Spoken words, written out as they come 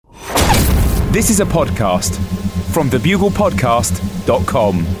This is a podcast from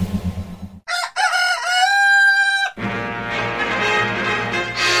thebuglepodcast.com.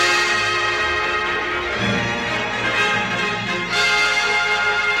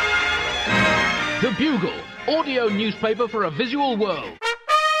 The Bugle, audio newspaper for a visual world.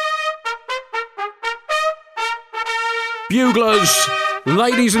 Buglers,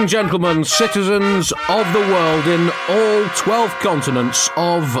 ladies and gentlemen, citizens of the world in all 12 continents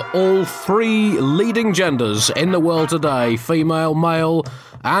of all three leading genders in the world today, female, male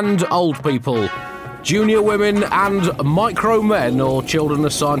and old people, junior women and micro men, or children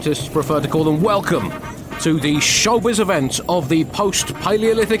as scientists prefer to call them, welcome to the showbiz event of the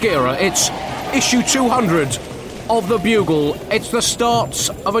post-Paleolithic era. It's issue 200 of The Bugle. It's the start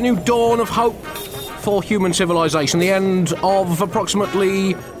of a new dawn of hope for human civilization, the end of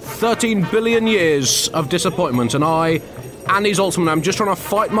approximately 13 billion years of disappointment. And I, Andy Zoltzman, I'm just trying to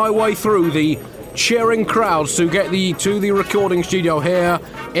fight my way through the cheering crowds to get to the recording studio here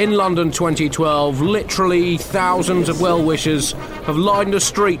in London 2012. Literally thousands of well-wishers have lined the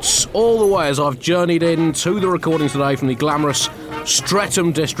streets all the way as I've journeyed in to the recording today from the glamorous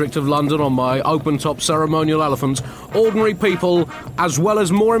Streatham district of London on my open-top ceremonial elephant. Ordinary people, as well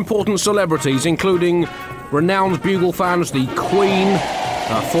as more important celebrities, including renowned Bugle fans, the Queen,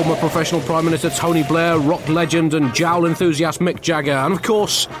 former professional Prime Minister Tony Blair, rock legend and jowl enthusiast Mick Jagger, and of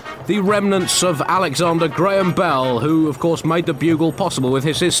course the remnants of Alexander Graham Bell, who of course made the Bugle possible with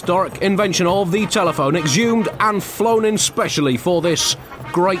his historic invention of the telephone, exhumed and flown in specially for this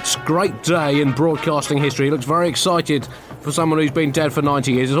great day in broadcasting history. He looks very excited for someone who's been dead for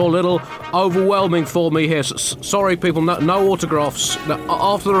 90 years. It's all a little overwhelming for me here. Sorry people, no autographs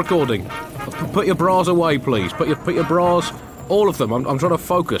after the recording. Put your bras away, please. Put your bras, all of them. I'm trying to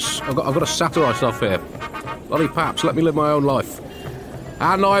focus. I've got to satirise stuff here. Bloody paps, let me live my own life.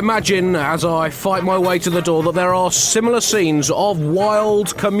 And I imagine, as I fight my way to the door, that there are similar scenes of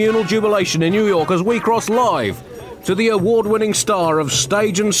wild communal jubilation in New York as we cross live to the award-winning star of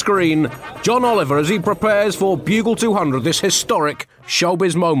stage and screen, John Oliver, as he prepares for Bugle 200, this historic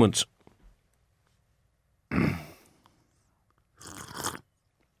showbiz moment. This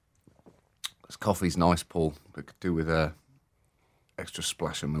coffee's nice, Paul. It could do with a extra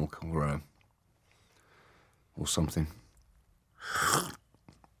splash of milk or something.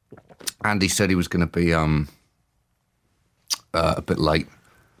 Andy said he was going to be a bit late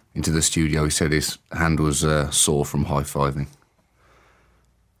into the studio. He said his hand was sore from high-fiving.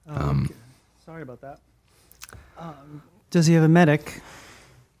 Okay. Sorry about that. Does he have a medic?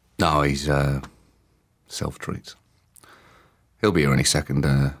 No, he's self-treats. He'll be here any second.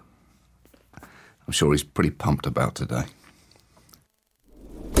 I'm sure he's pretty pumped about today.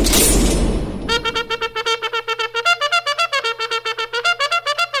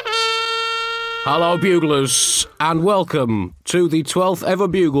 Hello, Buglers, and welcome to the 12th ever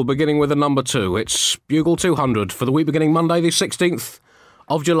Bugle, beginning with a number 2. It's Bugle 200 for the week beginning Monday, the 16th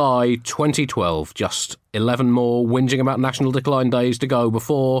of July, 2012. Just 11 more whinging about national decline days to go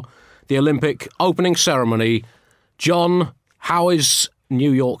before the Olympic opening ceremony. John, how is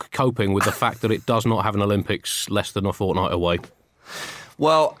New York coping with the fact that it does not have an Olympics less than a fortnight away?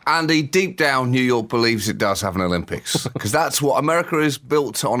 Well, Andy, deep down, New York believes it does have an Olympics, because that's what America is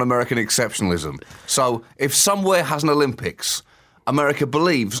built on, American exceptionalism. So if somewhere has an Olympics, America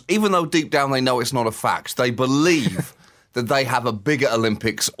believes, even though deep down they know it's not a fact, they believe that they have a bigger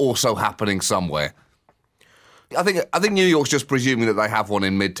Olympics also happening somewhere. I think New York's just presuming that they have one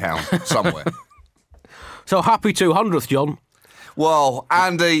in Midtown somewhere. So happy 200th, John. Well,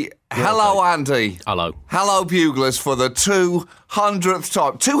 Andy, hello, Andy. Hello. Hello, Buglers, for the 200th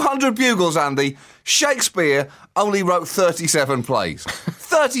time. 200 Bugles, Andy. Shakespeare only wrote 37 plays.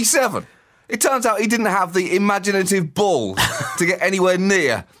 37! It turns out he didn't have the imaginative balls to get anywhere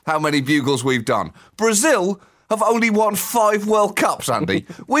near how many Bugles we've done. Brazil have only won 5 World Cups, Andy.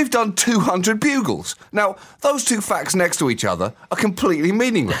 We've done 200 Bugles. Now, those two facts next to each other are completely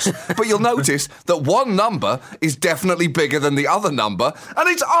meaningless. But you'll notice that one number is definitely bigger than the other number, and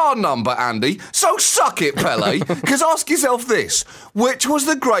it's our number, Andy. So suck it, Pele, because ask yourself this. Which was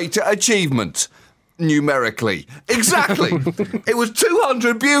the greater achievement? Numerically. Exactly. It was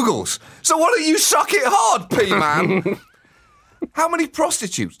 200 Bugles. So why don't you suck it hard, P-Man? How many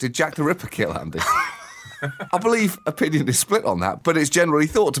prostitutes did Jack the Ripper kill, Andy? I believe opinion is split on that, but it's generally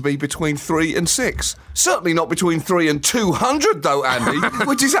thought to be between 3 and 6. Certainly not between 3 and 200, though, Andy,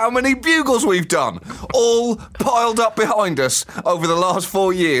 which is how many Bugles we've done. All piled up behind us over the last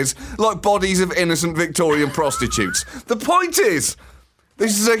 4 years, like bodies of innocent Victorian prostitutes. The point is,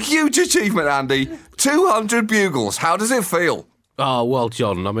 this is a huge achievement, Andy. 200 Bugles. How does it feel? Oh, well,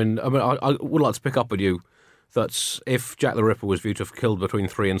 John, I would like to pick up on you that if Jack the Ripper was viewed to have killed between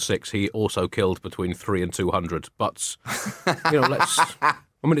 3 and 6, he also killed between 3 and 200. But, it's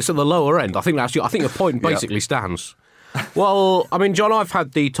at the lower end. I think your point basically stands. Well, John, I've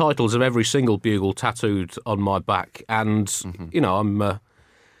had the titles of every single bugle tattooed on my back, and, I'm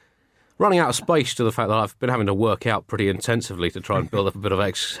running out of space to the fact that I've been having to work out pretty intensively to try and build up a bit of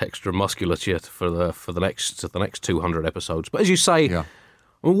extra musculature for the next 200 episodes. But as you say,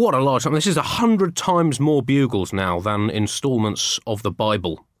 what a large time. This is 100 times more bugles now than instalments of the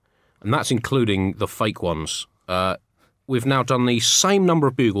Bible, and that's including the fake ones. We've now done the same number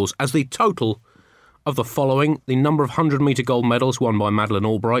of bugles as the total of the following: the number of 100-metre gold medals won by Madeleine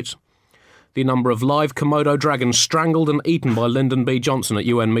Albright, the number of live Komodo dragons strangled and eaten by Lyndon B. Johnson at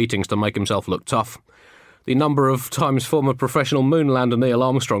UN meetings to make himself look tough, the number of times former professional moonlander Neil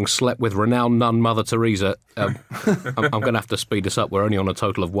Armstrong slept with renowned nun Mother Teresa. I'm going to have to speed this up. We're only on a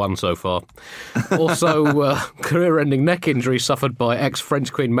total of 1 so far. Also, career-ending neck injury suffered by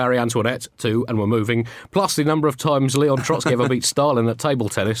ex-French Queen Marie Antoinette, 2, and we're moving, plus the number of times Leon Trotsky ever beat Stalin at table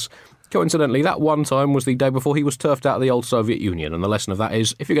tennis. Coincidentally, that one time was the day before he was turfed out of the old Soviet Union, and the lesson of that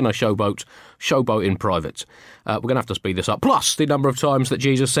is, if you're going to showboat in private. We're going to have to speed this up. Plus, the number of times that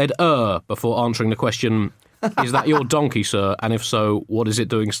Jesus said, before answering the question, is that your donkey, sir? And if so, what is it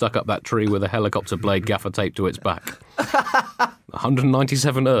doing stuck up that tree with a helicopter blade gaffer taped to its back?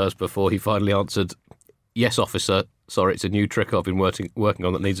 197 before he finally answered, yes, officer. Sorry, it's a new trick I've been working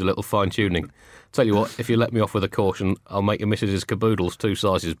on that needs a little fine-tuning. Tell you what, if you let me off with a caution, I'll make your missus's caboodles 2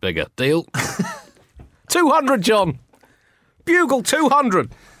 sizes bigger. Deal? 200, John! Bugle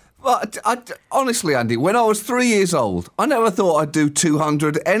 200! Well, honestly, Andy, when I was 3 years old, I never thought I'd do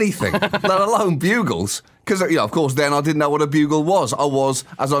 200 anything, let alone bugles. Because, of course, then I didn't know what a bugle was. I was,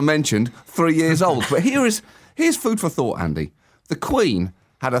 as I mentioned, 3 years old. But here's food for thought, Andy. The Queen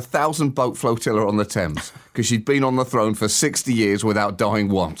had 1,000-boat flotilla on the Thames because she'd been on the throne for 60 years without dying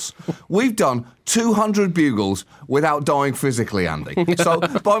once. We've done 200 bugles without dying physically, Andy. So,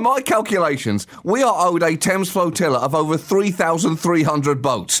 by my calculations, we are owed a Thames flotilla of over 3,300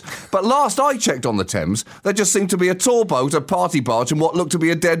 boats. But last I checked on the Thames, there just seemed to be a tour boat, a party barge, and what looked to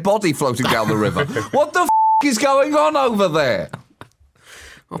be a dead body floating down the river. What the is going on over there?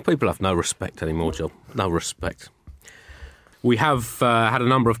 Well, people have no respect anymore, Joe. No respect. We have had a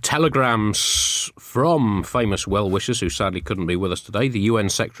number of telegrams from famous well-wishers who sadly couldn't be with us today. The UN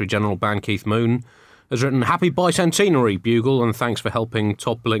Secretary-General Ban Ki-moon has written, "Happy bicentenary, Bugle, and thanks for helping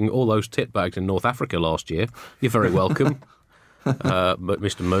toppling all those titbags in North Africa last year. You're very welcome." But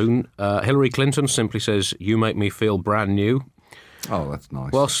Mr. Moon. Hillary Clinton simply says, "You make me feel brand new." Oh, that's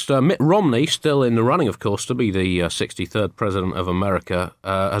nice. Whilst Mitt Romney, still in the running, of course, to be the 63rd President of America,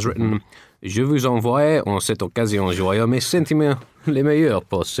 has written, "Je vous envoie en cette occasion joyeuse mes sentiments les meilleurs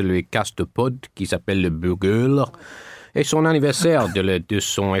pour celui castopod qui s'appelle le Bugle et son anniversaire de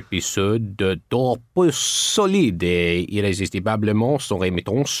son épisode d'opus solide et irrésistiblement son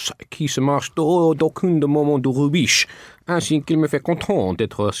rémittance qui se marche d'aucun de moment de rubiche, ainsi qu'il me fait content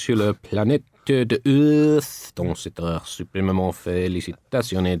d'être sur la planète de Earth dans cette heure suprêmement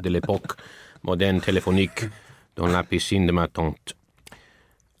félicitationnée de l'époque moderne téléphonique dans la piscine de ma tante."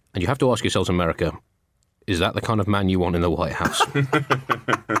 And you have to ask yourselves, America, is that the kind of man you want in the White House?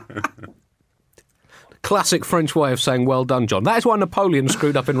 Classic French way of saying, well done, John. That is why Napoleon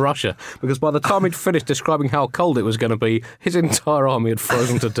screwed up in Russia, because by the time he'd finished describing how cold it was going to be, his entire army had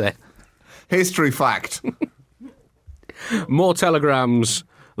frozen to death. History fact. More telegrams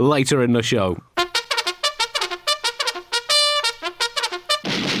later in the show.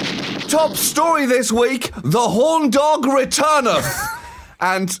 Top story this week, the horn dog returneth.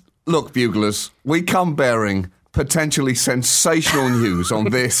 And look, buglers, we come bearing potentially sensational news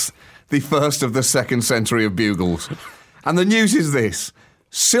on this, the first of the second century of bugles. And the news is this: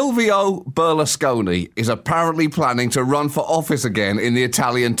 Silvio Berlusconi is apparently planning to run for office again in the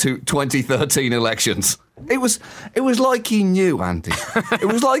Italian 2013 elections. It was like he knew, Andy.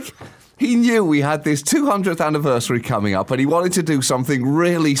 It was like he knew we had this 200th anniversary coming up and he wanted to do something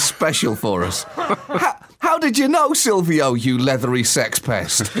really special for us. How did you know, Silvio, you leathery sex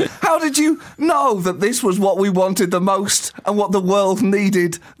pest? How did you know that this was what we wanted the most and what the world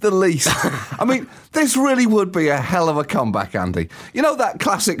needed the least? I mean, this really would be a hell of a comeback, Andy. You know that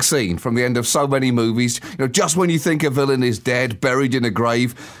classic scene from the end of so many movies? You know, just when you think a villain is dead, buried in a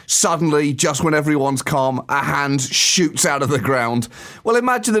grave, suddenly, just when everyone's calm, a hand shoots out of the ground. Well,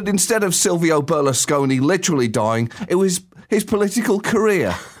 imagine that instead of Silvio Berlusconi literally dying, it was his political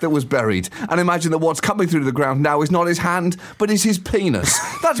career that was buried. And imagine that what's coming through the ground now is not his hand, but is his penis.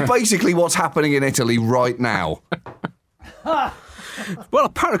 That's basically what's happening in Italy right now.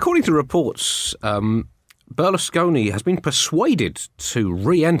 Well, according to reports, Berlusconi has been persuaded to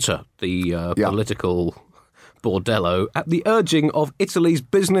re-enter the political bordello at the urging of Italy's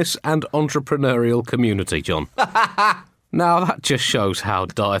business and entrepreneurial community, John. Now, that just shows how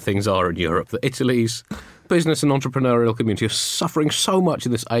dire things are in Europe, that Italy's business and entrepreneurial community are suffering so much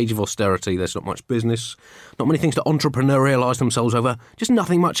in this age of austerity. There's not much business, not many things to entrepreneurialise themselves over, just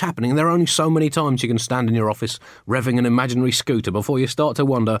nothing much happening. And there are only so many times you can stand in your office revving an imaginary scooter before you start to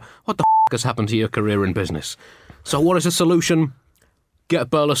wonder what the has happened to your career in business. So what is the solution? Get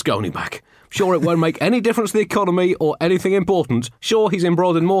Berlusconi back. Sure, it won't make any difference to the economy or anything important. Sure, he's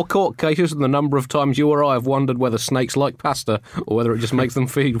embroiled in more court cases than the number of times you or I have wondered whether snakes like pasta or whether it just makes them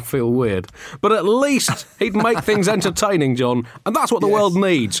feel weird. But at least he'd make things entertaining, John. And that's what the world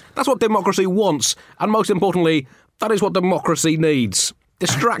needs. That's what democracy wants. And most importantly, that is what democracy needs.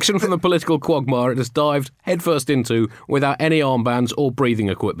 Distraction from the political quagmire it has dived headfirst into without any armbands or breathing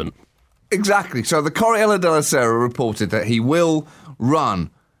equipment. Exactly. So the Corriere della Sera reported that he will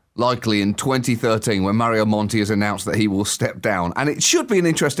run likely in 2013 when Mario Monti has announced that he will step down. And it should be an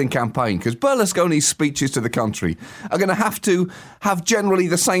interesting campaign because Berlusconi's speeches to the country are going to have generally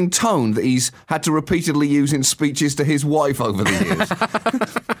the same tone that he's had to repeatedly use in speeches to his wife over the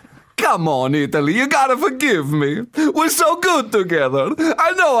years. Come on, Italy, you gotta forgive me. We're so good together.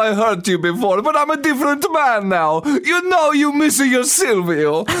 I know I hurt you before, but I'm a different man now. You know you miss your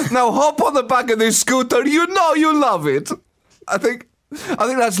Silvio. Now hop on the back of this scooter. You know you love it. I think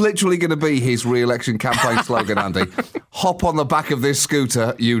that's literally going to be his re-election campaign slogan, Andy. Hop on the back of this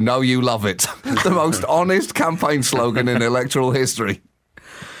scooter. You know you love it. The most honest campaign slogan in electoral history.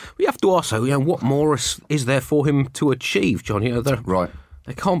 We have to ask, though, what more is there for him to achieve, John? Right.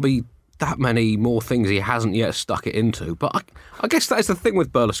 There can't be that many more things he hasn't yet stuck it into. But I guess that is the thing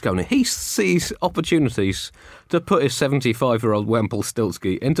with Berlusconi. He sees opportunities to put his 75-year-old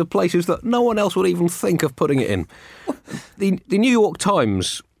Wempel-Stiltsky into places that no one else would even think of putting it in. The New York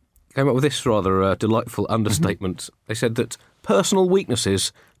Times came up with this rather delightful understatement. They said that personal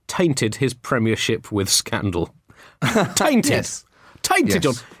weaknesses tainted his premiership with scandal. Tainted? Yes. Tainted,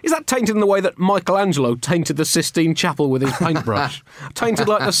 John. Is that tainted in the way that Michelangelo tainted the Sistine Chapel with his paintbrush? Tainted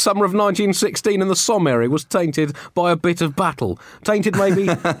like the summer of 1916 in the Somme area was tainted by a bit of battle? Tainted maybe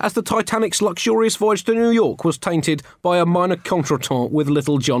as the Titanic's luxurious voyage to New York was tainted by a minor contretemps with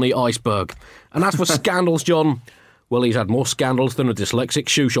little Johnny Iceberg? And as for scandals, John, well, he's had more scandals than a dyslexic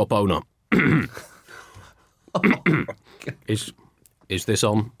shoe shop owner. Is this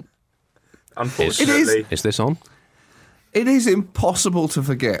on? Unfortunately. Is this on? It is impossible to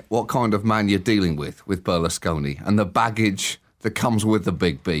forget what kind of man you're dealing with Berlusconi and the baggage that comes with the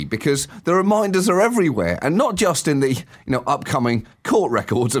big B, because the reminders are everywhere, and not just in the upcoming court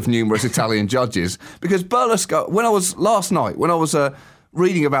records of numerous Italian judges. Because Berlusconi, when I was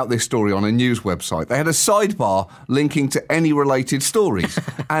reading about this story on a news website, they had a sidebar linking to any related stories,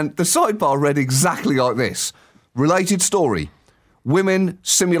 and the sidebar read exactly like this: related story: women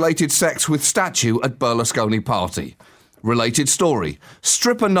simulated sex with statue at Berlusconi party. Related story: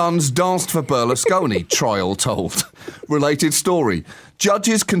 stripper nuns danced for Berlusconi, trial told. Related story: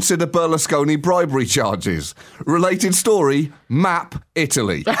 judges consider Berlusconi bribery charges. Related story: map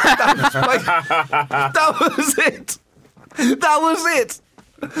Italy. That was it. That was it.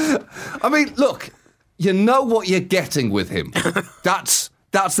 I mean, look, you know what you're getting with him. That's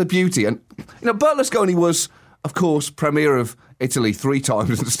the beauty. And Berlusconi was, of course, Premier of Italy 3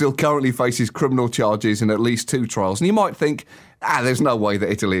 times and still currently faces criminal charges in at least 2 trials. And you might think, there's no way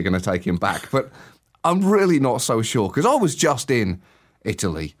that Italy are going to take him back. But I'm really not so sure, because I was just in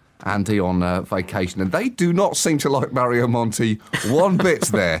Italy, Andy, on vacation, and they do not seem to like Mario Monti one bit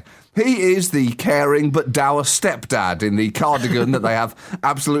there. He is the caring but dour stepdad in the cardigan that they have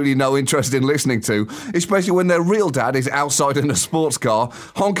absolutely no interest in listening to, especially when their real dad is outside in a sports car,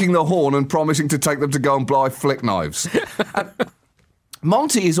 honking the horn and promising to take them to go and buy flick knives.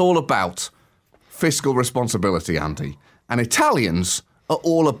 Monti is all about fiscal responsibility, Andy, and Italians are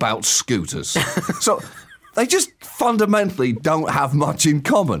all about scooters. So they just fundamentally don't have much in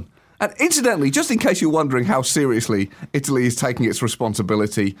common. And incidentally, just in case you're wondering how seriously Italy is taking its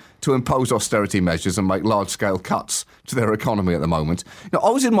responsibility to impose austerity measures and make large-scale cuts to their economy at the moment, I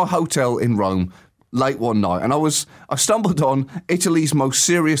was in my hotel in Rome late one night, and I stumbled on Italy's most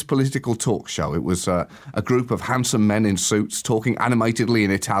serious political talk show. It was a group of handsome men in suits talking animatedly in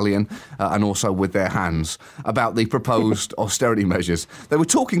Italian and also with their hands about the proposed austerity measures. They were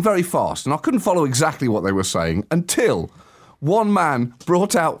talking very fast, and I couldn't follow exactly what they were saying until one man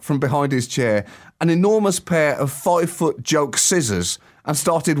brought out from behind his chair an enormous pair of 5-foot joke scissors and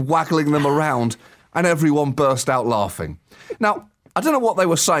started waggling them around and everyone burst out laughing. Now, I don't know what they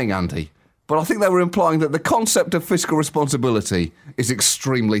were saying, Andy, but I think they were implying that the concept of fiscal responsibility is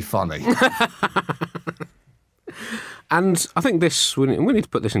extremely funny. And I think we need to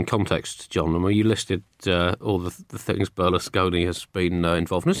put this in context, John. I mean, you listed all the things Berlusconi has been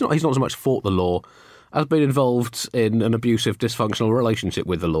involved in. He's not so much fought the law, as been involved in an abusive, dysfunctional relationship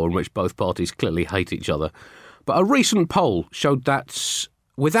with the law in which both parties clearly hate each other. But a recent poll showed that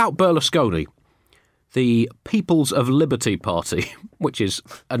without Berlusconi, the Peoples of Liberty Party, which is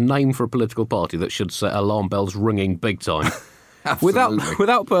a name for a political party that should set alarm bells ringing big time, without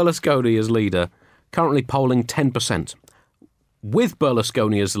Berlusconi as leader, currently polling 10%. With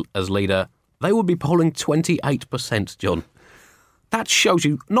Berlusconi as leader, they would be polling 28%, John. That shows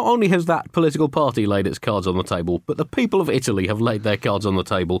you, not only has that political party laid its cards on the table, but the people of Italy have laid their cards on the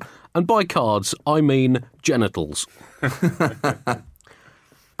table. And by cards, I mean genitals.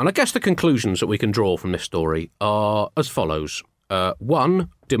 And I guess the conclusions that we can draw from this story are as follows. 1,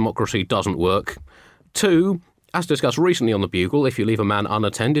 democracy doesn't work. 2, as discussed recently on the Bugle, if you leave a man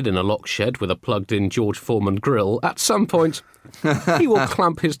unattended in a locked shed with a plugged-in George Foreman grill, at some point he will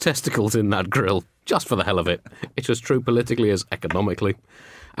clamp his testicles in that grill, just for the hell of it. It's as true politically as economically.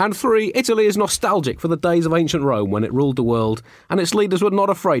 And 3, Italy is nostalgic for the days of ancient Rome when it ruled the world, and its leaders were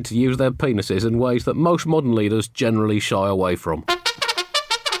not afraid to use their penises in ways that most modern leaders generally shy away from.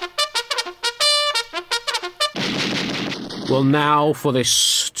 Well, now for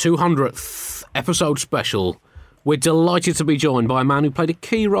this 200th episode special, we're delighted to be joined by a man who played a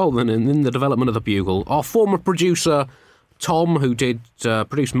key role in the development of the Bugle, our former producer, Tom, who did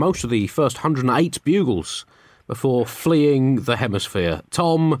produce most of the first 108 Bugles before fleeing the hemisphere.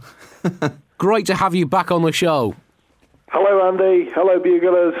 Tom, great to have you back on the show. Hello, Andy. Hello,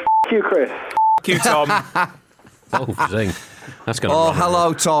 Buglers. F*** you, Chris. F*** you, Tom. Oh, zing. That's going to Oh,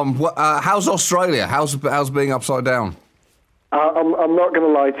 hello, Tom. How's Australia? How's being upside down? I'm not going to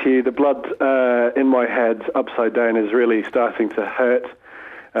lie to you. The blood in my head upside down is really starting to hurt.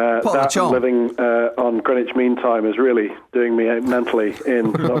 That living on Greenwich Mean Time is really doing me mentally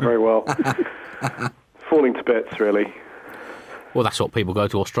in not very well. Falling to bits, really. Well, that's what people go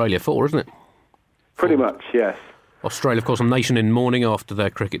to Australia for, isn't it? Pretty much, yes. Australia, of course, a nation in mourning after their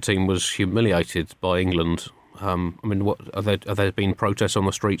cricket team was humiliated by England. I mean, have there been protests on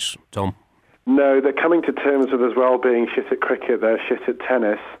the streets, Tom? No, they're coming to terms with as well being shit at cricket, they're shit at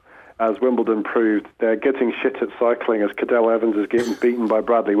tennis, as Wimbledon proved. They're getting shit at cycling, as Cadell Evans is getting beaten by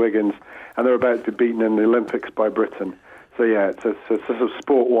Bradley Wiggins, and they're about to be beaten in the Olympics by Britain. So yeah, it's a sort of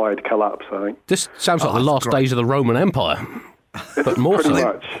sport-wide collapse, I think. This sounds like the last days of the Roman Empire, but more Pretty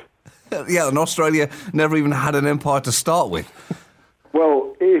so. much. Yeah, and Australia never even had an empire to start with.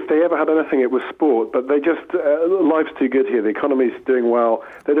 Well, if they ever had anything, it was sport, but they just, life's too good here. The economy's doing well.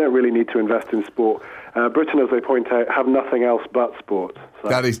 They don't really need to invest in sport. Britain, as they point out, have nothing else but sport. So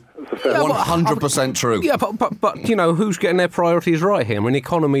That is 100% true. Yeah, but you know, who's getting their priorities right here? I mean,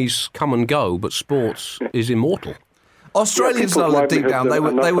 economies come and go, but sports is immortal. Australians know that deep down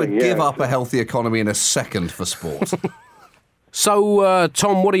they would give up a a healthy economy in a second for sport. So,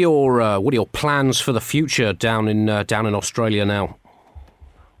 Tom, what are your plans for the future down in Australia now?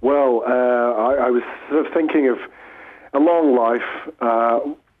 Well, I was sort of thinking of a long life.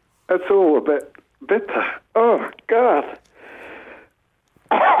 It's all a bit bitter. Oh, God.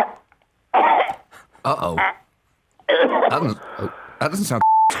 Uh-oh. That doesn't sound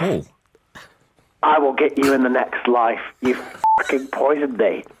at all. I will get you in the next life. You fucking poisoned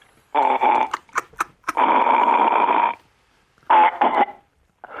me.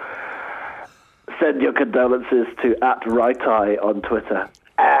 Send your condolences to @RightEye on Twitter.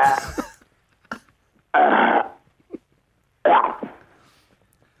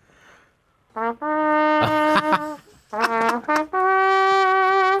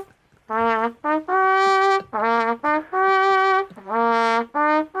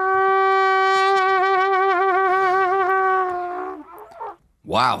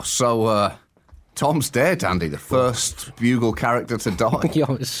 Wow, so Tom's dead, Andy, the first Bugle character to die.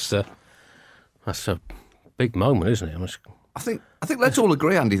 Yeah, that's a big moment, isn't it? I think let's all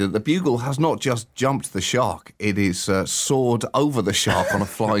agree, Andy, that the Bugle has not just jumped the shark, it is soared over the shark on a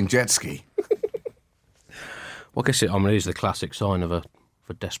flying jet ski. Well, I guess it is the classic sign of a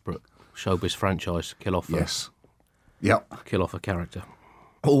desperate showbiz franchise. Kill off kill off a character.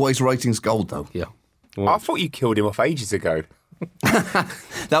 Always ratings gold, though. Yeah. Well, I thought you killed him off ages ago. That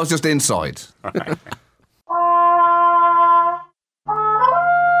was just inside.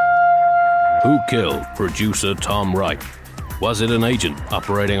 Who killed producer Tom Wright? Was it an agent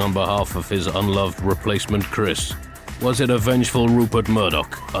operating on behalf of his unloved replacement Chris? Was it a vengeful Rupert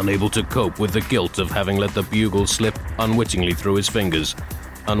Murdoch, unable to cope with the guilt of having let the Bugle slip unwittingly through his fingers?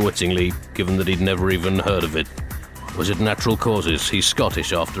 Unwittingly, given that he'd never even heard of it. Was it natural causes? He's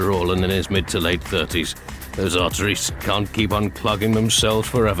Scottish after all, and in his mid to late 30s. Those arteries can't keep unclogging themselves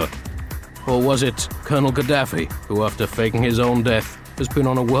forever. Or was it Colonel Gaddafi, who after faking his own death has been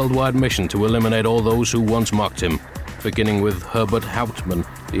on a worldwide mission to eliminate all those who once mocked him, beginning with Herbert Hauptmann,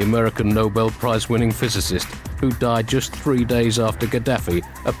 the American Nobel Prize-winning physicist, who died just 3 days after Gaddafi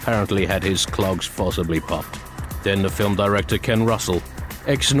apparently had his clogs forcibly popped. Then the film director Ken Russell,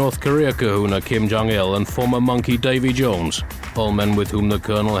 ex-North Korea kahuna Kim Jong-il, and former monkey Davy Jones, all men with whom the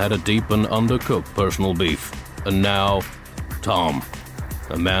Colonel had a deep and undercooked personal beef. And now, Tom,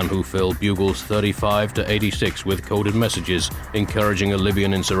 a man who filled Bugles 35 to 86 with coded messages encouraging a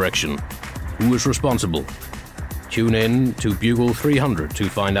Libyan insurrection. Who was responsible? Tune in to Bugle 300 to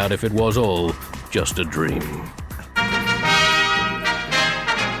find out if it was all just a dream.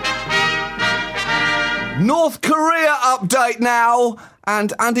 North Korea update now.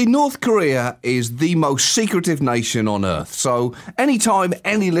 And Andy, North Korea is the most secretive nation on Earth. So anytime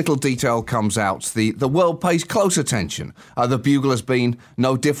any little detail comes out, the world pays close attention. The Bugle has been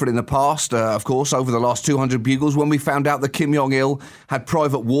no different in the past. Of course, over the last 200 Bugles, when we found out that Kim Jong-il had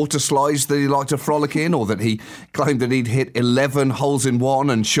private water slides that he liked to frolic in, or that he claimed that he'd hit 11 holes in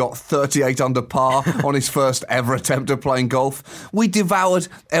one and shot 38 under par on his first ever attempt at playing golf, we devoured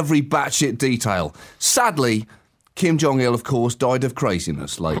every batshit detail. Sadly, Kim Jong-il, of course, died of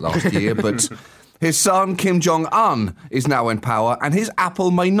craziness late last year, but his son, Kim Jong-un, is now in power, and his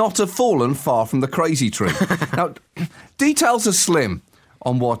apple may not have fallen far from the crazy tree. Now, details are slim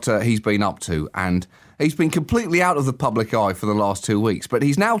on what he's been up to, and he's been completely out of the public eye for the last 2 weeks, but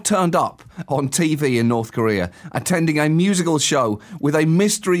he's now turned up on TV in North Korea, attending a musical show with a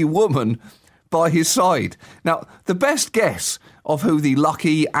mystery woman by his side. Now, the best guess of who the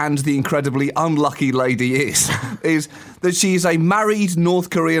lucky and the incredibly unlucky lady is that she is a married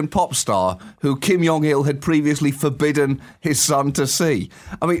North Korean pop star who Kim Jong-il had previously forbidden his son to see.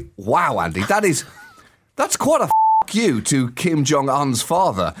 I mean, wow, Andy, that's quite a you to Kim Jong-un's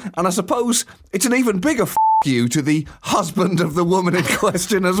father, and I suppose it's an even bigger you to the husband of the woman in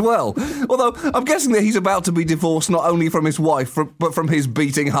question as well. Although I'm guessing that he's about to be divorced not only from his wife, but from his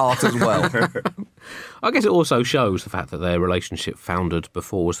beating heart as well. I guess it also shows the fact that their relationship foundered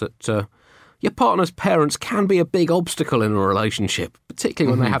before was that your partner's parents can be a big obstacle in a relationship,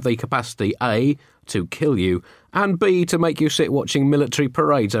 particularly when they have the capacity, A, to kill you, and B, to make you sit watching military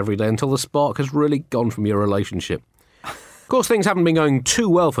parades every day until the spark has really gone from your relationship. Of course, things haven't been going too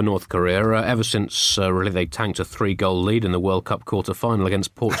well for North Korea ever since really they tanked a 3-goal lead in the World Cup quarter-final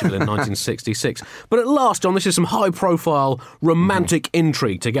against Portugal in 1966. But at last, John, this is some high-profile romantic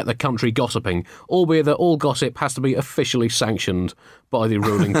intrigue to get the country gossiping, albeit that all gossip has to be officially sanctioned by the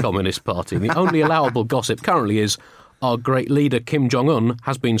ruling Communist Party. And the only allowable gossip currently is our great leader Kim Jong-un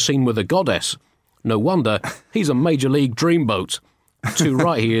has been seen with a goddess. No wonder, he's a Major League dreamboat. Too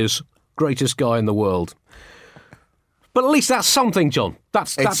right he is, greatest guy in the world. But at least that's something, John.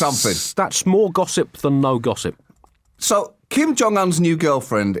 That's something. That's more gossip than no gossip. So, Kim Jong-un's new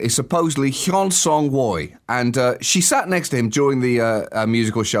girlfriend is supposedly Hyun Song-woi, and she sat next to him during the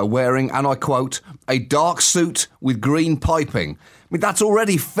musical show wearing, and I quote, a dark suit with green piping. I mean, that's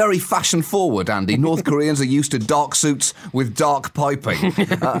already very fashion-forward, Andy. North Koreans are used to dark suits with dark piping.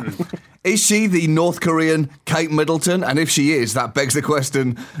 Is she the North Korean Kate Middleton? And if she is, that begs the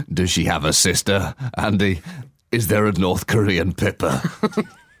question, does she have a sister, Andy? Is there a North Korean Pippa?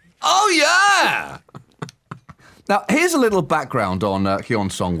 Oh, yeah! Now, here's a little background on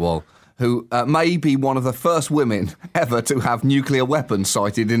Hyun Song-wol, who may be one of the first women ever to have nuclear weapons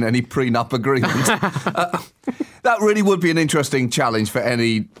cited in any prenup agreement. That really would be an interesting challenge for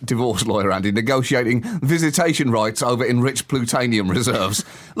any divorce lawyer, Andy, negotiating visitation rights over enriched plutonium reserves.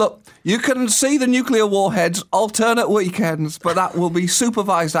 Look, you can see the nuclear warheads alternate weekends, but that will be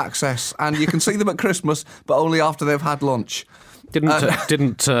supervised access, and you can see them at Christmas, but only after they've had lunch.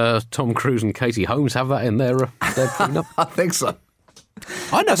 Didn't Tom Cruise and Katie Holmes have that in their prenup? I think so.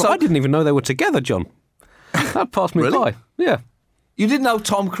 I didn't even know they were together, John. That passed me by. Yeah. You didn't know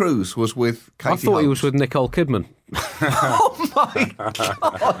Tom Cruise was with Katie Holmes? I thought he was with Nicole Kidman. Oh, my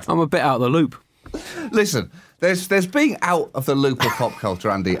God. I'm a bit out of the loop. Listen, there's being out of the loop of pop culture,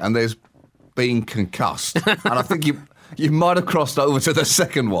 Andy, and there's being concussed. And I think you might have crossed over to the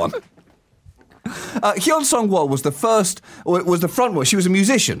second one. Hyun Song-wol was the frontwoman. She was a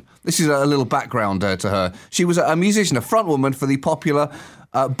musician. This is a little background to her. She was a musician, a frontwoman for the popular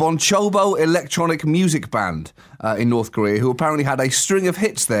Bonchobo electronic music band in North Korea, who apparently had a string of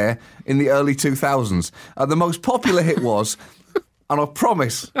hits there in the early 2000s. The most popular hit was, and I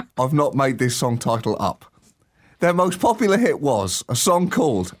promise I've not made this song title up, their most popular hit was a song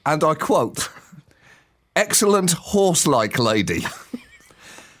called, and I quote, "Excellent Horse-Like Lady."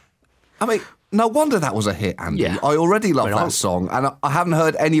 I mean, no wonder that was a hit, Andy. Yeah. I already love that song, and I haven't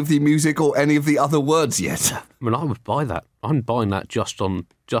heard any of the music or any of the other words yet. I mean, I would buy that. I'm buying that just on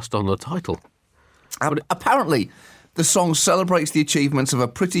the title. Apparently, the song celebrates the achievements of a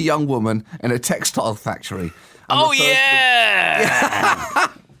pretty young woman in a textile factory. Oh, yeah!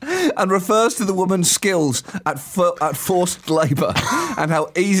 And refers to the woman's skills at forced labour and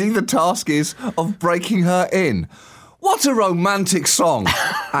how easy the task is of breaking her in. What a romantic song,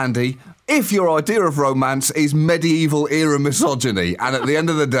 Andy. If your idea of romance is medieval-era misogyny, and at the end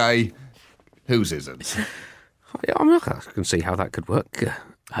of the day, whose isn't? I can see how that could work. The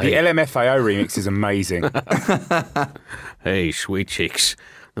LMFAO remix is amazing. Hey, sweet chicks,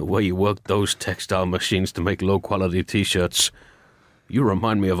 the way you work those textile machines to make low-quality T-shirts, you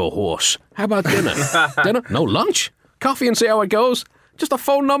remind me of a horse. How about dinner? Dinner? No lunch? Coffee and see how it goes? Just a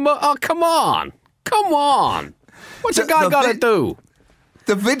phone number? Oh, come on. Come on. What's a guy got to do?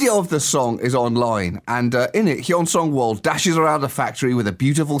 The video of the song is online, and in it, Hyun Sung-wol dashes around a factory with a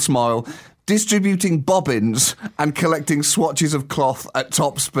beautiful smile, distributing bobbins and collecting swatches of cloth at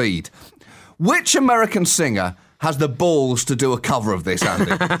top speed. Which American singer has the balls to do a cover of this,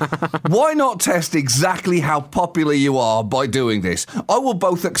 Andy? Why not test exactly how popular you are by doing this? I will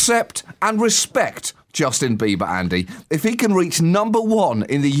both accept and respect Justin Bieber, Andy, if he can reach #1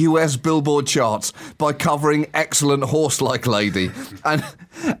 in the US Billboard charts by covering Excellent Horse-Like Lady. And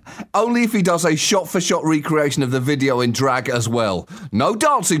only if he does a shot-for-shot recreation of the video in drag as well. No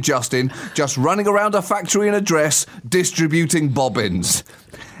dancing, Justin, just running around a factory in a dress, distributing bobbins.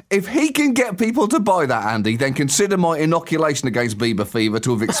 If he can get people to buy that, Andy, then consider my inoculation against Bieber fever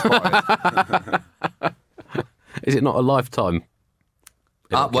to have expired. Is it not a lifetime?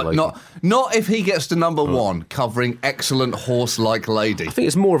 Well, not if he gets to #1, covering Excellent Horse-Like Lady. I think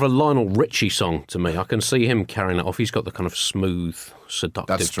it's more of a Lionel Richie song to me. I can see him carrying it off. He's got the kind of smooth,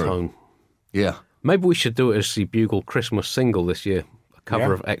 seductive tone. Yeah. Maybe we should do it as the Bugle Christmas single this year. A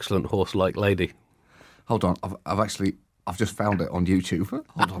cover of Excellent Horse-Like Lady. Hold on, I've just found it on YouTube.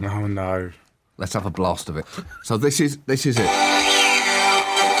 Hold on. Oh no. Let's have a blast of it. So this is it.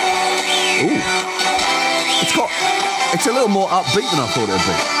 Ooh. It's a little more upbeat than I thought it would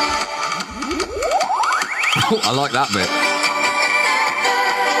be. Oh, I like that bit.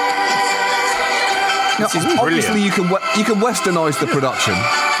 Now, obviously, you can westernise the production.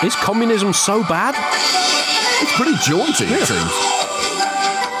 Is communism so bad? It's pretty jaunty, it seems.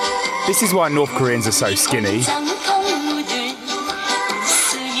 This is why North Koreans are so skinny.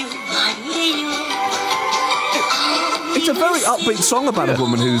 It's a very upbeat song about a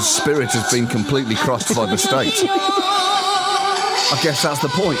woman whose spirit has been completely crushed by the state. I guess that's the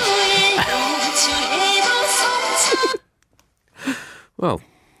point. Well,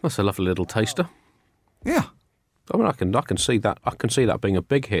 that's a lovely little taster. Yeah. I mean, I can see that. I can see that being a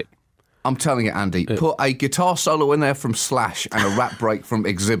big hit. I'm telling you, Andy, put a guitar solo in there from Slash and a rap break from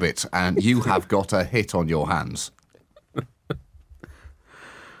Exhibit, and you have got a hit on your hands.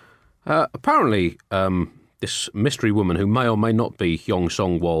 Apparently, this mystery woman, who may or may not be Hyun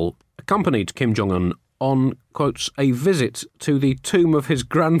Sung-wol, accompanied Kim Jong-un on, quotes, a visit to the tomb of his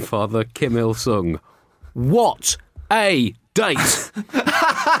grandfather, Kim Il-sung. What a date!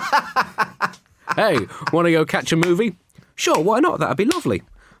 Hey, want to go catch a movie? Sure, why not? That'd be lovely.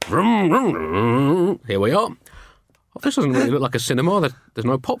 Here we are. Oh, this doesn't really look like a cinema. There's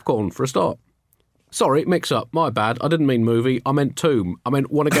no popcorn for a start. Sorry, mix up. My bad. I didn't mean movie. I meant tomb. I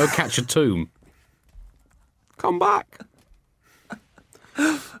meant want to go catch a tomb. Come back.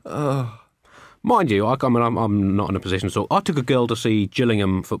 Mind you, I'm not in a position to talk. I took a girl to see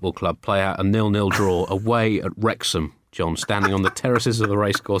Gillingham Football Club play out a 0-0 draw away at Wrexham, John, standing on the terraces of the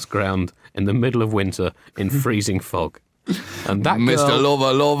racecourse ground in the middle of winter in freezing fog. And that Mr. girl,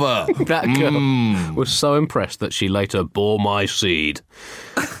 Lover. that girl was so impressed that she later bore my seed.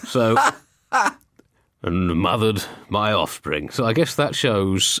 So, and mothered my offspring. So I guess that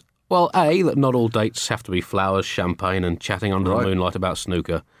shows, well, A, that not all dates have to be flowers, champagne and chatting under the moonlight about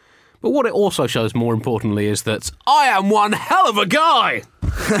snooker. But what it also shows, more importantly, is that I am one hell of a guy!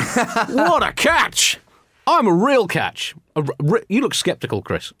 What a catch! I'm a real catch. You look sceptical,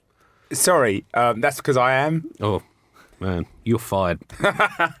 Chris. Sorry, that's because I am. Oh, man, you're fired.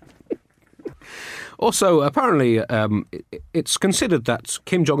 Also, apparently, it's considered that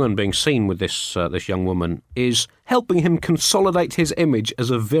Kim Jong-un being seen with this young woman is helping him consolidate his image as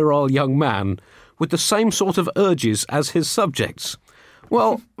a virile young man with the same sort of urges as his subjects.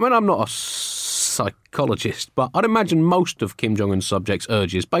 Well, I mean, I'm not a psychologist, but I'd imagine most of Kim Jong-un's subjects'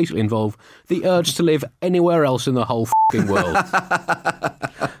 urges basically involve the urge to live anywhere else in the whole f***ing world.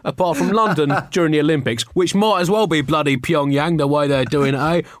 Apart from London during the Olympics, which might as well be bloody Pyongyang the way they're doing it,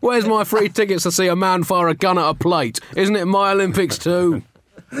 eh? Where's my free tickets to see a man fire a gun at a plate? Isn't it my Olympics too?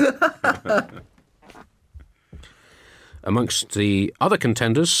 Amongst the other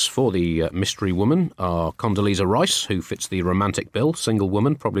contenders for the mystery woman are Condoleezza Rice, who fits the romantic bill, single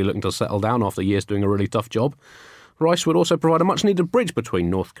woman, probably looking to settle down after years doing a really tough job. Rice would also provide a much-needed bridge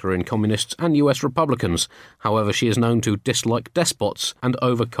between North Korean communists and US Republicans. However, she is known to dislike despots and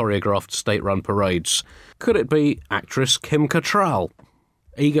over-choreographed state-run parades. Could it be actress Kim Cattrall?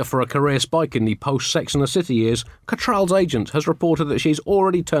 Eager for a career spike in the post-Sex and the City years, Cattrall's agent has reported that she's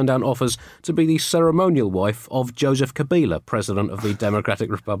already turned down offers to be the ceremonial wife of Joseph Kabila, President of the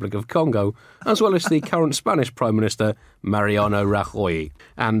Democratic Republic of Congo, as well as the current Spanish Prime Minister Mariano Rajoy,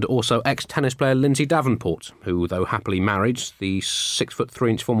 and also ex-tennis player Lindsay Davenport, who, though happily married, the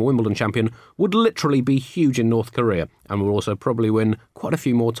 6'3" former Wimbledon champion, would literally be huge in North Korea and will also probably win quite a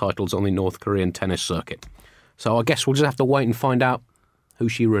few more titles on the North Korean tennis circuit. So I guess we'll just have to wait and find out who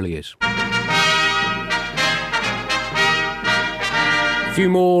she really is. A few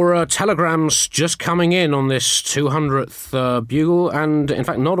more telegrams just coming in on this 200th Bugle, and in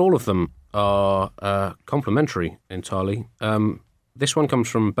fact not all of them are complimentary entirely. This one comes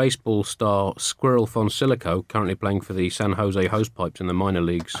from baseball star Squirrel Fonsilico, currently playing for the San Jose Hosepipes in the minor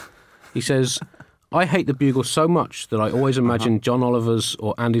leagues. He says, I hate the Bugle so much that I always imagine John Oliver's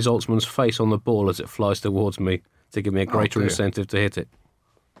or Andy Zoltzman's face on the ball as it flies towards me to give me a greater incentive to hit it.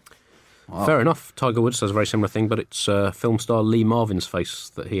 Wow. Fair enough. Tiger Woods does a very similar thing, but it's film star Lee Marvin's face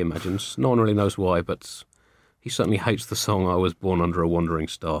that he imagines. No one really knows why, but he certainly hates the song I Was Born Under a Wandering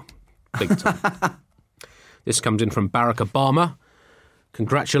Star. Big time. This comes in from Barack Obama.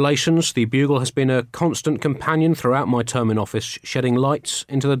 Congratulations. The Bugle has been a constant companion throughout my term in office, shedding light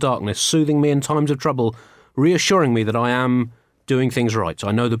into the darkness, soothing me in times of trouble, reassuring me that I am doing things right.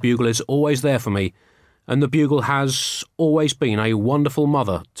 I know the Bugle is always there for me, and the Bugle has always been a wonderful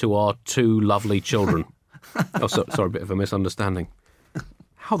mother to our two lovely children. Sorry, a bit of a misunderstanding.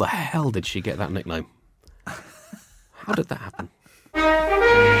 How the hell did she get that nickname? How did that happen?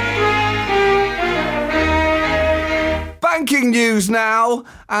 Banking news now.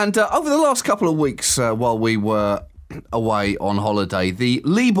 And over the last couple of weeks, while we were away on holiday, the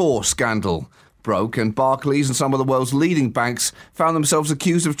Libor scandal broke, and Barclays and some of the world's leading banks found themselves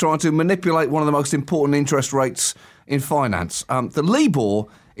accused of trying to manipulate one of the most important interest rates in finance. The Libor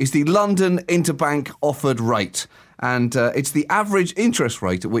is the London Interbank Offered Rate, and it's the average interest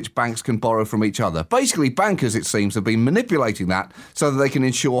rate at which banks can borrow from each other. Basically, bankers, it seems, have been manipulating that so that they can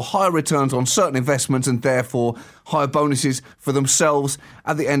ensure higher returns on certain investments and therefore higher bonuses for themselves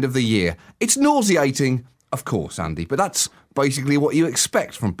at the end of the year. It's nauseating, of course, Andy, but that's basically what you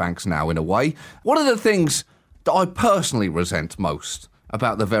expect from banks now, in a way. One of the things that I personally resent most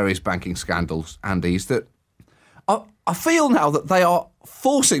about the various banking scandals, Andy, is that I feel now that they are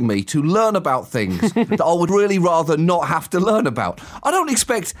forcing me to learn about things that I would really rather not have to learn about. I don't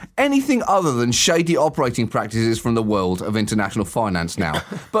expect anything other than shady operating practices from the world of international finance now.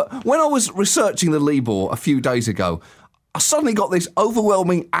 But when I was researching the Libor a few days ago, I suddenly got this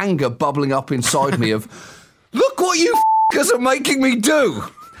overwhelming anger bubbling up inside me of, look what you f***ers are making me do.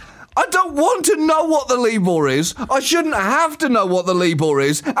 I don't want to know what the Libor is. I shouldn't have to know what the Libor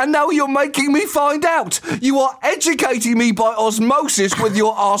is. And now you're making me find out. You are educating me by osmosis with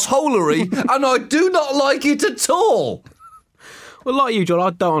your arseholery, and I do not like it at all. Well, like you, John, I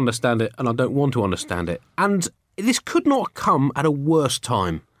don't understand it, and I don't want to understand it. And this could not come at a worse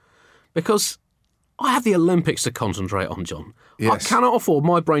time, because I have the Olympics to concentrate on, John. Yes. I cannot afford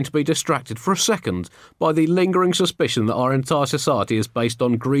my brain to be distracted for a second by the lingering suspicion that our entire society is based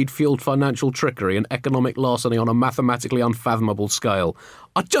on greed-fueled financial trickery and economic larceny on a mathematically unfathomable scale.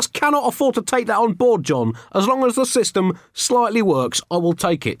 I just cannot afford to take that on board, John. As long as the system slightly works, I will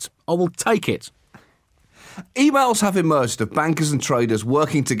take it. I will take it. Emails have emerged of bankers and traders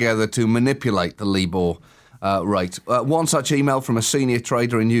working together to manipulate the Libor rate. One such email from a senior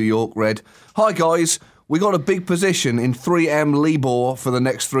trader in New York read, "Hi guys, we got a big position in 3M Libor for the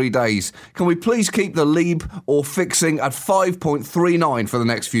next 3 days. Can we please keep the Lib or fixing at 5.39 for the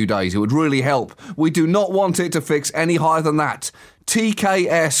next few days? It would really help. We do not want it to fix any higher than that.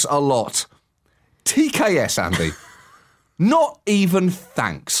 TKS a lot." TKS, Andy. Not even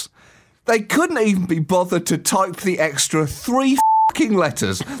thanks. They couldn't even be bothered to type the extra 3 fucking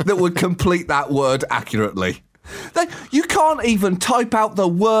letters that would complete that word accurately. You can't even type out the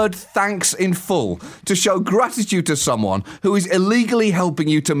word thanks in full to show gratitude to someone who is illegally helping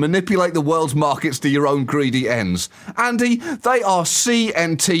you to manipulate the world's markets to your own greedy ends. Andy, they are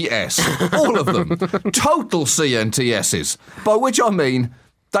CNTS. All of them. Total CNTSs. By which I mean,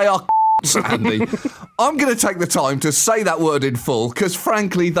 they are Andy. I'm going to take the time to say that word in full because,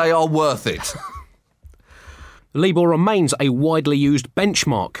 frankly, they are worth it. Libor remains a widely used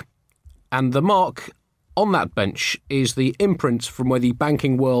benchmark, and the mark on that bench is the imprint from where the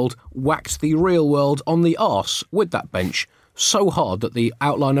banking world whacked the real world on the arse with that bench so hard that the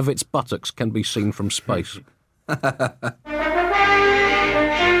outline of its buttocks can be seen from space.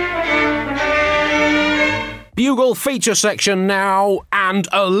 Bugle feature section now, and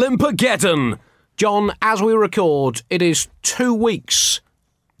Olympigeddon. John, as we record, it is 2 weeks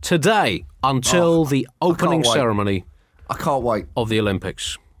today until the opening ceremony. I can't wait. Of the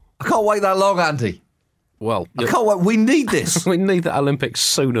Olympics. I can't wait that long, Andy. Well, I can't wait. We need this. We need the Olympics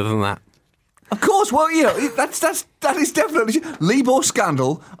sooner than that. Of course. Well, you know, that is definitely Libor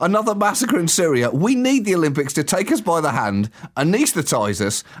scandal, another massacre in Syria. We need the Olympics to take us by the hand, anaesthetise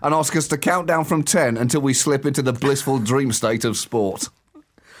us, and ask us to count down from 10 until we slip into the blissful dream state of sport.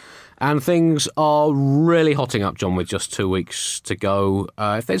 And things are really hotting up, John, with just 2 weeks to go.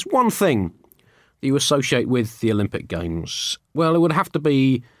 If there's one thing that you associate with the Olympic Games, well, it would have to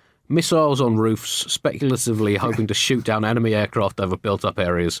be missiles on roofs, speculatively hoping to shoot down enemy aircraft over built-up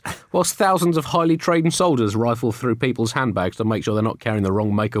areas, whilst thousands of highly trained soldiers rifle through people's handbags to make sure they're not carrying the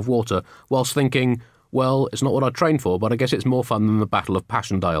wrong make of water, whilst thinking, well, it's not what I trained for, but I guess it's more fun than the Battle of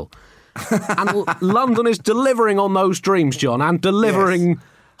Passchendaele. And London is delivering on those dreams, John, and delivering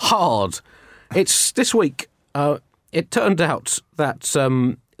hard. It's this week. It turned out that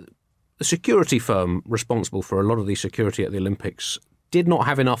the security firm responsible for a lot of the security at the Olympics did not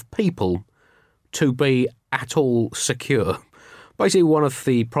have enough people to be at all secure. Basically, one of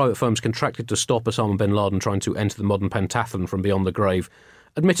the private firms contracted to stop Osama bin Laden trying to enter the modern pentathlon from beyond the grave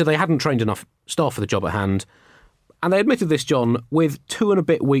admitted they hadn't trained enough staff for the job at hand. And they admitted this, John, with 2 and a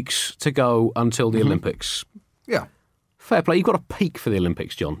bit weeks to go until the Olympics. Yeah. Fair play. You've got to peak for the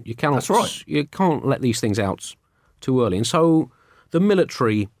Olympics, John. You cannot. That's right. You can't let these things out too early. And so the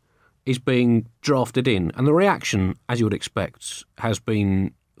military is being drafted in, and the reaction, as you would expect, has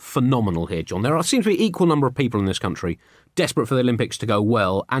been phenomenal here, John. There seems to be equal number of people in this country desperate for the Olympics to go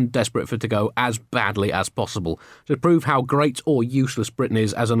well and desperate for it to go as badly as possible to prove how great or useless Britain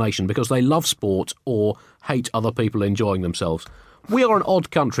is as a nation because they love sport or hate other people enjoying themselves. We are an odd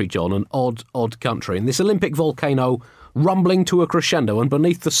country, John, an odd country, and this Olympic volcano rumbling to a crescendo, and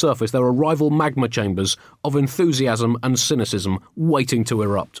beneath the surface there are rival magma chambers of enthusiasm and cynicism waiting to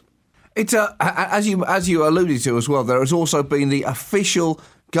erupt. It's as you alluded to as well, there has also been the official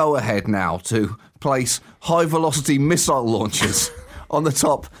go-ahead now to place high-velocity missile launchers on the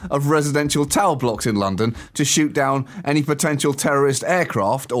top of residential tower blocks in London to shoot down any potential terrorist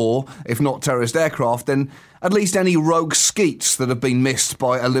aircraft, or, if not terrorist aircraft, then at least any rogue skeets that have been missed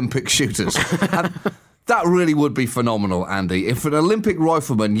by Olympic shooters. And that really would be phenomenal, Andy. If an Olympic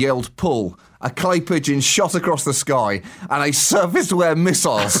rifleman yelled pull, a clay pigeon shot across the sky, and a surface-to-air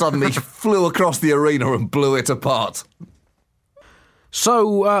missile suddenly flew across the arena and blew it apart.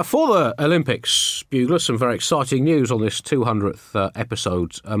 So, for the Olympics, Bugler, some very exciting news on this 200th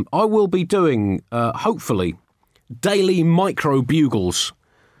episode. I will be doing, hopefully, daily micro-bugles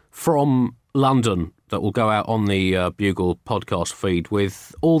from London that will go out on the Bugle podcast feed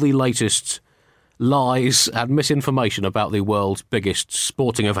with all the latest lies and misinformation about the world's biggest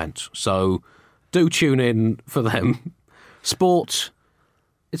sporting event. So do tune in for them. Sport,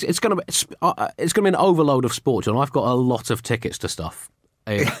 it's going to be an overload of sport, John. I've got a lot of tickets to stuff.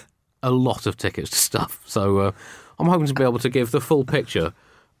 A lot of tickets to stuff. So I'm hoping to be able to give the full picture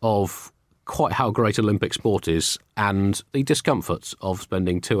of quite how great Olympic sport is and the discomfort of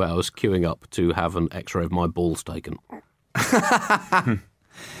spending 2 hours queuing up to have an x-ray of my balls taken.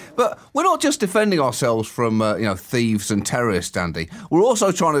 But we're not just defending ourselves from, thieves and terrorists, Andy. We're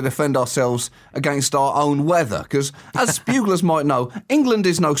also trying to defend ourselves against our own weather, because, as buglers might know, England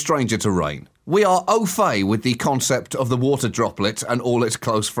is no stranger to rain. We are au fait with the concept of the water droplet and all its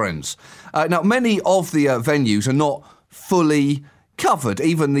close friends. Now, many of the venues are not fully covered.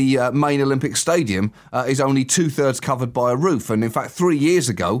 Even the main Olympic Stadium is only 2/3 covered by a roof. And in fact, 3 years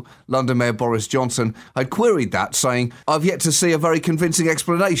ago, London Mayor Boris Johnson had queried that, saying, I've yet to see a very convincing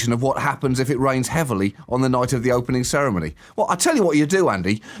explanation of what happens if it rains heavily on the night of the opening ceremony. Well, I tell you what you do,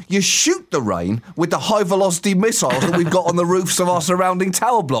 Andy. You shoot the rain with the high-velocity missiles that we've got on the roofs of our surrounding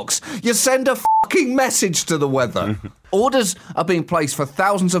tower blocks. You send a fucking message to the weather. Orders are being placed for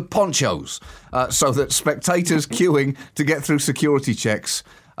thousands of ponchos so that spectators queuing to get through security checks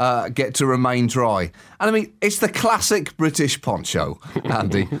get to remain dry. And I mean, it's the classic British poncho,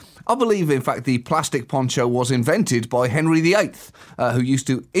 Andy. I believe, in fact, the plastic poncho was invented by Henry VIII, who used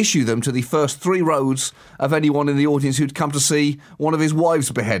to issue them to the first 3 rows of anyone in the audience who'd come to see one of his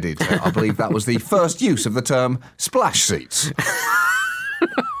wives beheaded. I believe that was the first use of the term splash seats.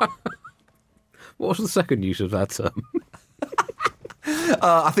 What was the second use of that term?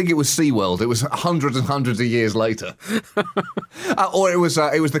 I think it was SeaWorld. It was hundreds and hundreds of years later. Or it was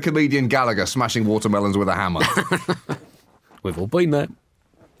the comedian Gallagher smashing watermelons with a hammer. We've all been there.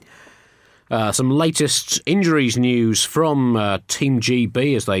 Some latest injuries news from Team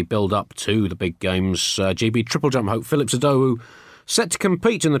GB as they build up to the big games. GB triple jump hope Philip Zadowu set to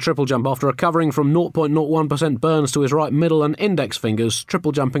compete in the triple jump after recovering from 0.01% burns to his right middle and index fingers,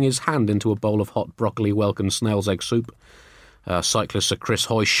 triple jumping his hand into a bowl of hot broccoli Welcome snail's egg soup. Cyclist Sir Chris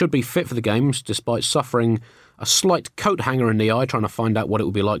Hoy should be fit for the games, despite suffering a slight coat hanger in the eye, trying to find out what it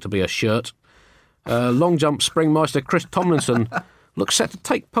would be like to be a shirt. Long jump springmeister Chris Tomlinson looks set to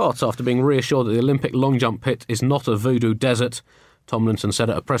take part after being reassured that the Olympic long jump pit is not a voodoo desert. Tomlinson said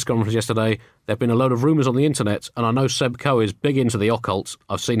at a press conference yesterday, there have been a load of rumours on the internet, and I know Seb Coe is big into the occult.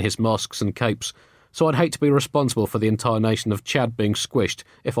 I've seen his masks and capes, so I'd hate to be responsible for the entire nation of Chad being squished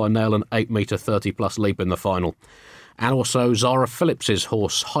if I nail an 8-metre 30-plus leap in the final. And also, Zara Phillips's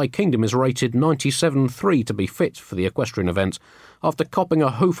horse High Kingdom is rated 97.3 to be fit for the equestrian event after copping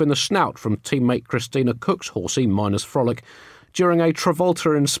a hoof in the snout from teammate Christina Cook's horsey Minus Frolic during a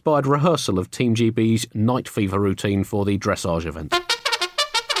Travolta-inspired rehearsal of Team GB's night fever routine for the dressage event.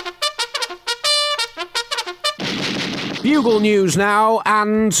 Bugle news now,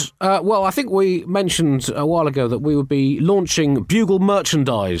 and, I think we mentioned a while ago that we would be launching Bugle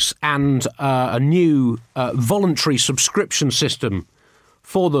merchandise and a new voluntary subscription system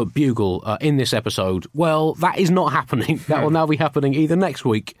for the Bugle in this episode. Well, that is not happening. That will now be happening either next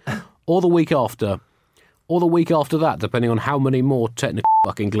week or the week after, or the week after that, depending on how many more technical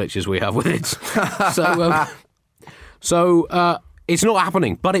fucking glitches we have with it. So it's not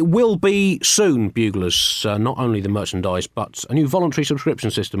happening, but it will be soon, Buglers. Not only the merchandise, but a new voluntary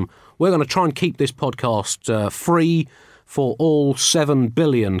subscription system. We're going to try and keep this podcast free for all 7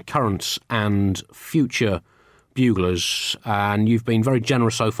 billion current and future Buglers, and you've been very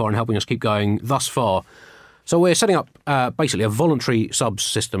generous so far in helping us keep going thus far. So we're setting up basically a voluntary subs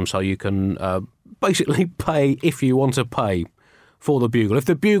system so you can basically pay if you want to pay for the Bugle. If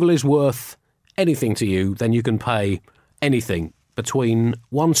the Bugle is worth anything to you, then you can pay anything between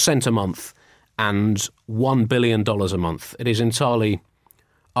 1 cent a month and $1 billion a month. It is entirely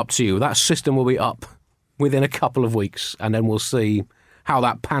up to you. That system will be up within a couple of weeks, and then we'll see how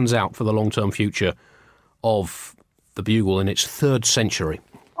that pans out for the long-term future of the Bugle in its 3rd century.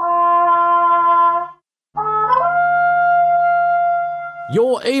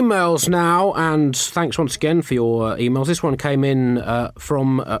 Your emails now, and thanks once again for your emails. This one came in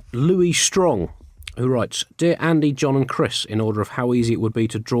from Louis Strong, who writes, Dear Andy, John and Chris, in order of how easy it would be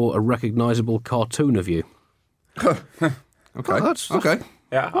to draw a recognisable cartoon of you. Okay. That's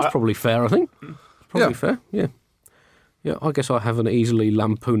probably fair, I think. Probably fair, yeah. Yeah, I guess I have an easily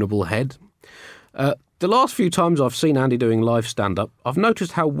lampoonable head. The last few times I've seen Andy doing live stand-up, I've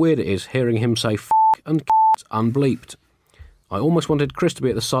noticed how weird it is hearing him say f*** and unbleeped. I almost wanted Chris to be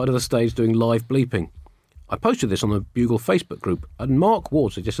at the side of the stage doing live bleeping. I posted this on the Bugle Facebook group, and Mark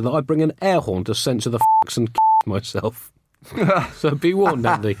Ward suggested that I bring an air horn to censor the f***s and myself. So be warned,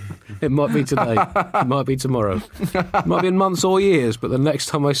 Andy. It might be today. It might be tomorrow. It might be in months or years, but the next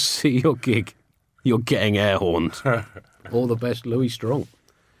time I see your gig, you're getting air horned. All the best, Louis Strong.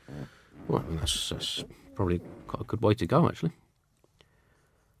 Well, that's probably quite a good way to go, actually.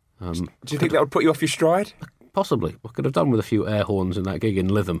 Do you think that would put you off your stride? Possibly. I could have done with a few air horns in that gig in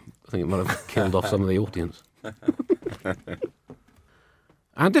Lytham. I think it might have killed off some of the audience.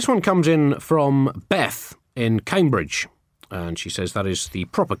 And this one comes in from Beth in Cambridge. And she says that is the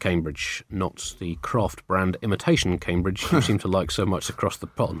proper Cambridge, not the craft brand imitation Cambridge you seem to like so much across the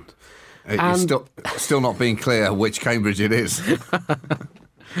pond. It's still not being clear which Cambridge it is.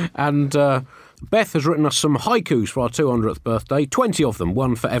 And Beth has written us some haikus for our 200th birthday, 20 of them,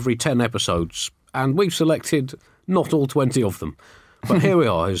 one for every 10 episodes. And we've selected not all 20 of them. But here we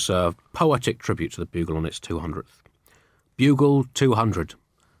are, his poetic tribute to the Bugle on its 200th. Bugle 200,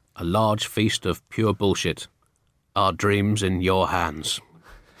 a large feast of pure bullshit. Our dreams in your hands.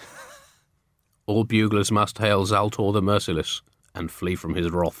 All buglers must hail Zaltor the Merciless and flee from his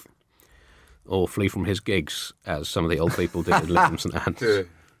wrath. Or flee from his gigs, as some of the old people did in Lytham St Anne's.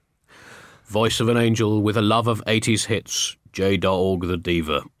 Voice of an angel with a love of 80s hits, J-Dog the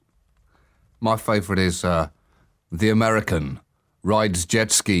Diva. My favourite is the American rides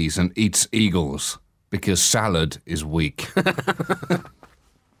jet skis and eats eagles because salad is weak.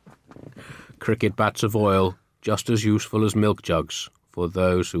 Cricket bats of oil, just as useful as milk jugs for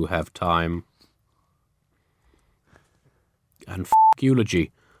those who have time. And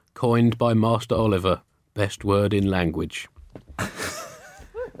eulogy, coined by Master Oliver, best word in language. I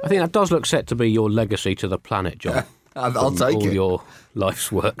think that does look set to be your legacy to the planet, John. I'll take all it. Your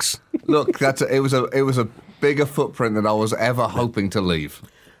life's works. Look, it was a bigger footprint than I was ever hoping to leave.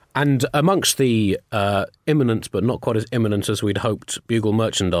 And amongst the imminent, but not quite as imminent as we'd hoped, Bugle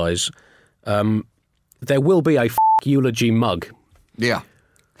merchandise, there will be a eulogy mug. Yeah.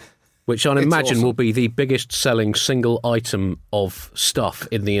 Which I It's imagine awesome. will be the biggest selling single item of stuff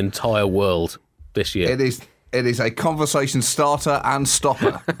in the entire world this year. It is a conversation starter and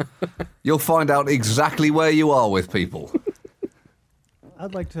stopper. You'll find out exactly where you are with people.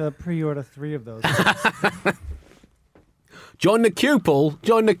 I'd like to pre-order 3 of those. Join the queue, Paul.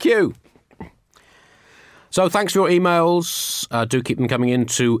 Join the queue. So thanks for your emails. Do keep them coming in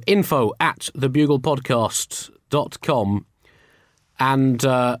to info@thebuglepodcast.com. And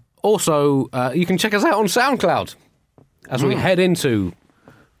also, you can check us out on SoundCloud as we head into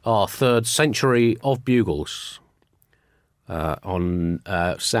our 3rd century of Bugles on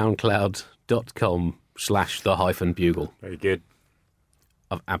soundcloud.com/the-bugle. Very good.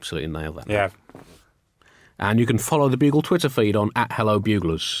 I've absolutely nailed that. Yeah. And you can follow the Bugle Twitter feed on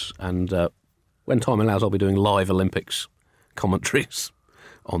 @HelloBuglers. And when time allows, I'll be doing live Olympics commentaries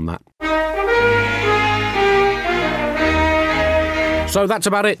on that. So that's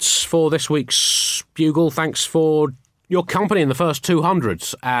about it for this week's Bugle. Thanks for your company in the first 200,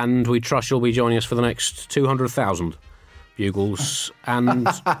 and we trust you'll be joining us for the next 200,000 Bugles. And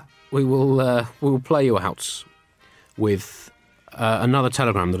we will play you out with another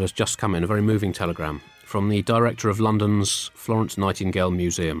telegram that has just come in, a very moving telegram from the director of London's Florence Nightingale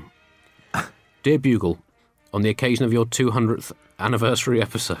Museum. Dear Bugle, on the occasion of your 200th anniversary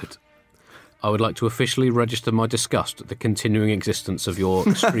episode, I would like to officially register my disgust at the continuing existence of your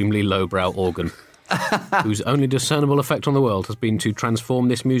extremely lowbrow organ, whose only discernible effect on the world has been to transform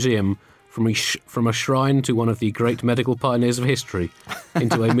this museum from a shrine to one of the great medical pioneers of history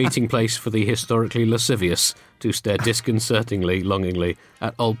into a meeting place for the historically lascivious to stare disconcertingly, longingly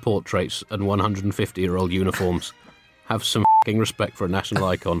at old portraits and 150-year-old uniforms. Have some f***ing respect for a national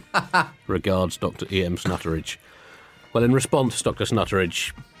icon. Regards, Dr. E.M. Snutteridge. Well, in response, Dr.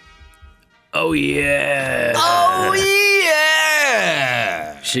 Snutteridge... Oh, yeah! Oh,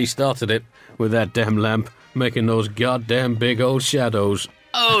 yeah! She started it with that damn lamp, making those goddamn big old shadows.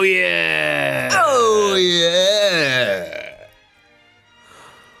 Oh, yeah! Oh, yeah!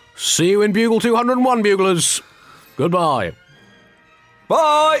 See you in Bugle 201, Buglers. Goodbye.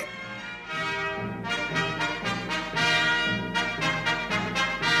 Bye!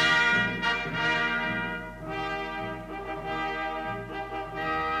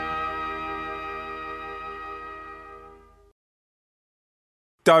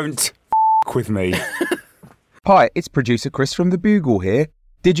 Don't with me. Hi, it's producer Chris from The Bugle here.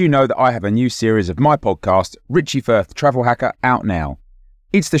 Did you know that I have a new series of my podcast, Richie Firth Travel Hacker, out now?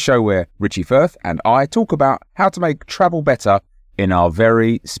 It's the show where Richie Firth and I talk about how to make travel better in our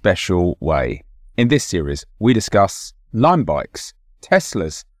very special way. In this series, we discuss Lime bikes,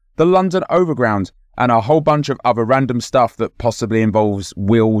 Teslas, the London Overground, and a whole bunch of other random stuff that possibly involves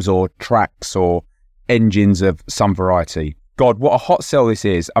wheels or tracks or engines of some variety. God, what a hot sell this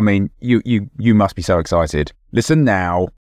is. I mean, you must be so excited. Listen now.